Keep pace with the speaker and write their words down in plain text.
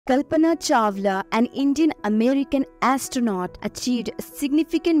Kalpana Chawla, an Indian-American astronaut, achieved a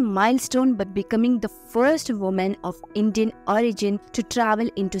significant milestone by becoming the first woman of Indian origin to travel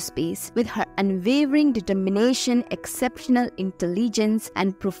into space. With her unwavering determination, exceptional intelligence,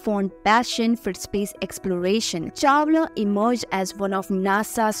 and profound passion for space exploration, Chawla emerged as one of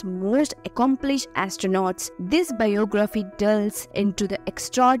NASA's most accomplished astronauts. This biography delves into the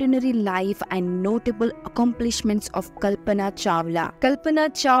extraordinary life and notable accomplishments of Kalpana Chawla. Kalpana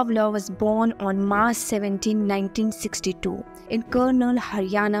Chawla was born on March 17, 1962 in Kurnool,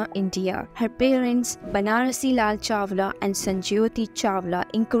 Haryana, India. Her parents, Banarasi Lal Chawla and Sanjyoti Chawla,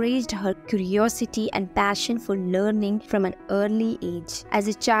 encouraged her curiosity and passion for learning from an early age. As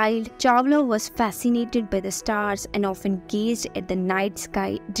a child, Chawla was fascinated by the stars and often gazed at the night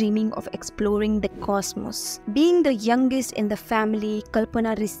sky, dreaming of exploring the cosmos. Being the youngest in the family,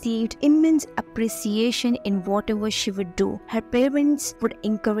 Kalpana received immense appreciation in whatever she would do. Her parents would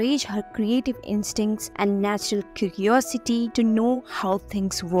encourage her creative instincts and natural curiosity to know how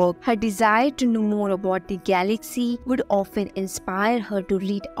things work. Her desire to know more about the galaxy would often inspire her to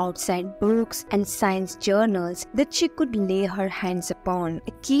read outside books and science journals that she could lay her hands upon.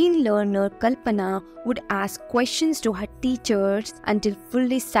 A keen learner, Kalpana would ask questions to her teachers until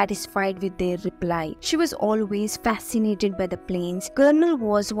fully satisfied with their reply. She was always fascinated by the planes. Kurnool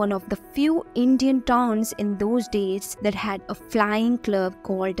was one of the few Indian towns in those days that had a flying club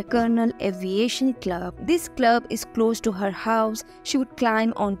called Kurnool Aviation Club. This club is close to her house. She would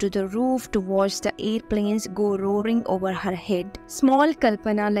climb onto the roof to watch the airplanes go roaring over her head. Small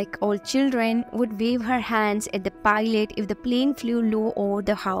Kalpana, like all children, would wave her hands at the pilot if the plane flew low over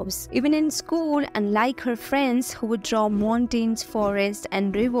the house. Even in school, unlike her friends who would draw mountains, forests,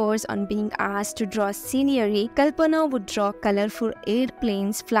 and rivers on being asked to draw scenery, Kalpana would draw colorful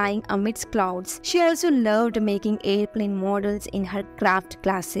airplanes flying amidst clouds. She also loved making airplane models in her craft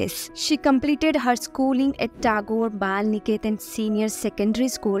classes. She completed her schooling at Tagore Bal Niketan Senior Secondary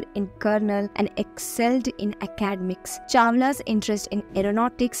School in Kurnool and excelled in academics. Chawla's interest in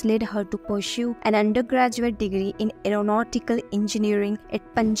aeronautics led her to pursue an undergraduate degree in aeronautical engineering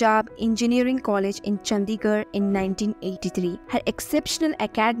at Punjab Engineering College in Chandigarh in 1983. Her exceptional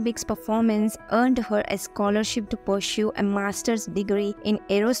academics performance earned her a scholarship to pursue a master's degree in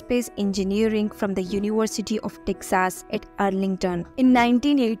aerospace engineering from the University of Texas at Arlington. In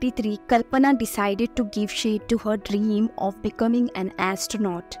 1983, Kalpana decided to give shade to her dream of becoming an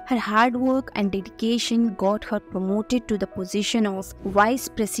astronaut. Her hard work and dedication got her promoted to the position of Vice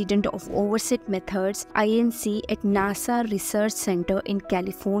President of Oversight Methods (INC) at NASA Research Center in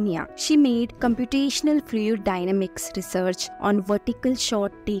California. She made computational fluid dynamics research on vertical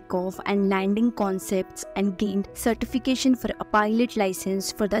short takeoff and landing concepts and gained certification for a pilot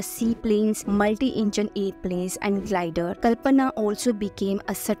license for the seaplanes, multi-engine airplanes, and glider. Kalpana also became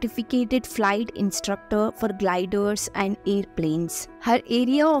a certificated flight instructor for gliders and airplanes. Her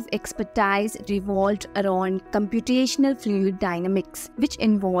area of expertise revolved around computational fluid dynamics, which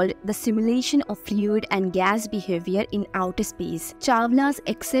involved the simulation of fluid and gas behavior in outer space. Chawla's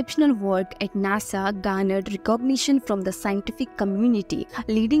exceptional work at NASA garnered recognition from the scientific community,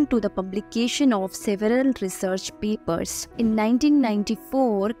 leading to the publication of several research papers. In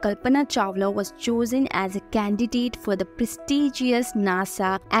 1994, Kalpana Chawla was chosen as a candidate for the prestigious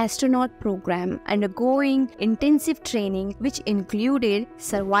NASA astronaut program, undergoing intensive training which included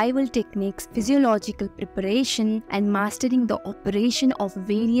survival techniques, physiological preparation, and mastering the operation of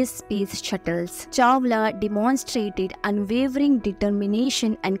various space shuttles. Chawla demonstrated unwavering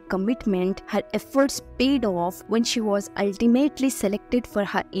determination and commitment. Her efforts paid off when she was ultimately selected for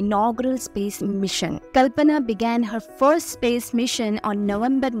her inaugural space mission. Kalpana began her first space mission on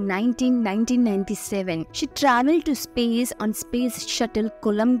November 19, 1997. She traveled to space on Space Shuttle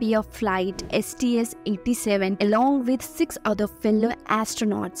Columbia Flight STS-87 along with 6 other fellow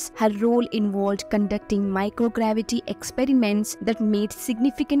astronauts. Her role involved conducting microgravity experiments that made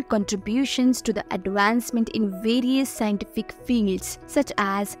significant contributions to the advancement in various scientific fields such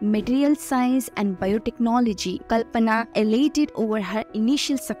as material science and biotechnology. Kalpana, elated over her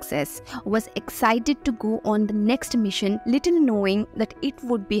initial success, was excited to go on the next mission, little knowing that it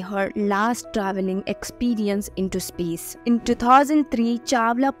would be her last traveling experience into space. In 2003,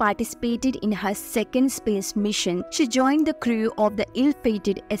 Chawla participated in her second space mission. She joined the crew of the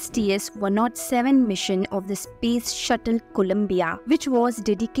ill-fated STS-107 mission of the Space Shuttle Columbia, which was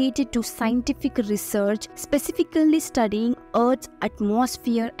dedicated to scientific research, specifically studying Earth's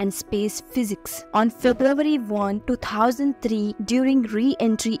atmosphere and space physics. On February 1, 2003, during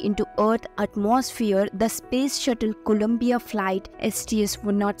re-entry into Earth's atmosphere, the Space Shuttle Columbia flight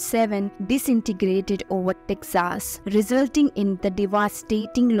STS-107 disintegrated over Texas, resulting in the the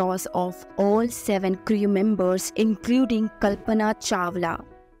devastating loss of all 7 crew members, including Kalpana Chawla.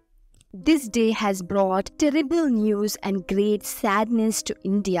 This day has brought terrible news and great sadness to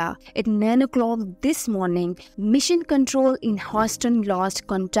India. At 9 o'clock this morning, Mission Control in Houston lost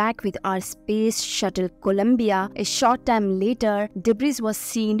contact with our space shuttle Columbia. A short time later, debris was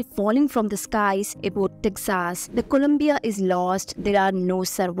seen falling from the skies above Texas. The Columbia is lost. There are no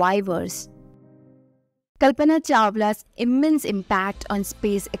survivors. Kalpana Chawla's immense impact on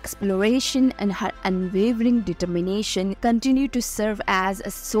space exploration and her unwavering determination continue to serve as a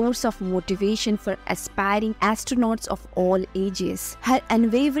source of motivation for aspiring astronauts of all ages. Her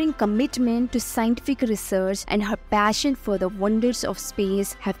unwavering commitment to scientific research and her passion for the wonders of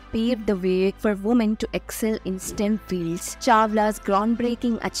space have paved the way for women to excel in STEM fields. Chawla's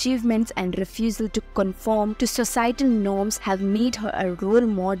groundbreaking achievements and refusal to conform to societal norms have made her a role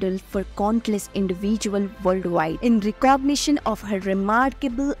model for countless individuals worldwide. In recognition of her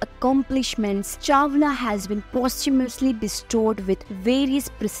remarkable accomplishments, Chawla has been posthumously bestowed with various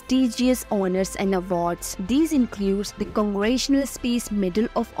prestigious honors and awards. These include the Congressional Space Medal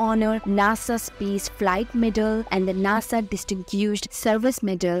of Honor, NASA Space Flight Medal, and the NASA Distinguished Service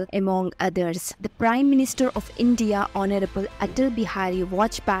Medal, among others. The Prime Minister of India, Honorable Atal Bihari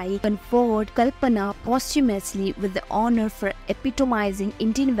Vajpayee, conferred Kalpana posthumously with the honor for epitomizing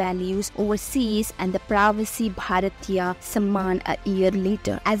Indian values overseas and the Pravasi Bharatiya Samman a year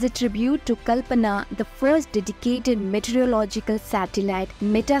later. As a tribute to Kalpana, the first dedicated meteorological satellite,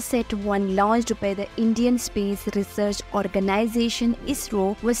 Metasat-1, launched by the Indian Space Research Organization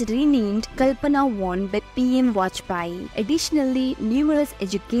 (ISRO), was renamed Kalpana-1 by PM Vajpayee. Additionally, numerous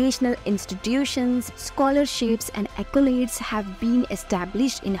educational institutions, scholarships, and accolades have been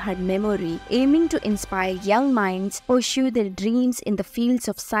established in her memory, aiming to inspire young minds pursue their dreams in the fields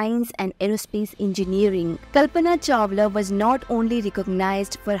of science and aerospace engineering. Kalpana Chawla was not only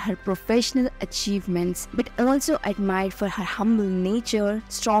recognized for her professional achievements, but also admired for her humble nature,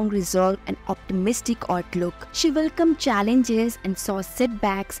 strong resolve, and optimistic outlook. She welcomed challenges and saw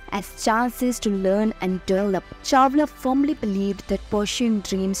setbacks as chances to learn and develop. Chawla firmly believed that pursuing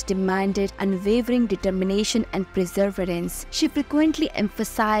dreams demanded unwavering determination and perseverance. She frequently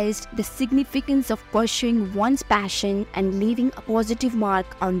emphasized the significance of pursuing one's passion and leaving a positive mark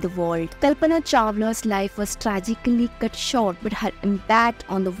on the world. Kalpana Chawla's life was tragically cut short, but her impact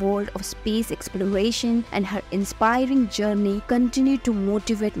on the world of space exploration and her inspiring journey continue to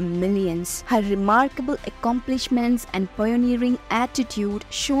motivate millions. Her remarkable accomplishments and pioneering attitude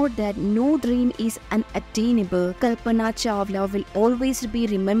showed that no dream is unattainable. Kalpana Chawla will always be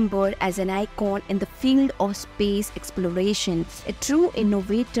remembered as an icon in the field of space exploration, a true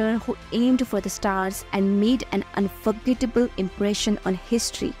innovator who aimed for the stars and made an unforgettable impression on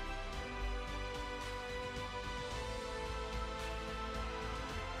history.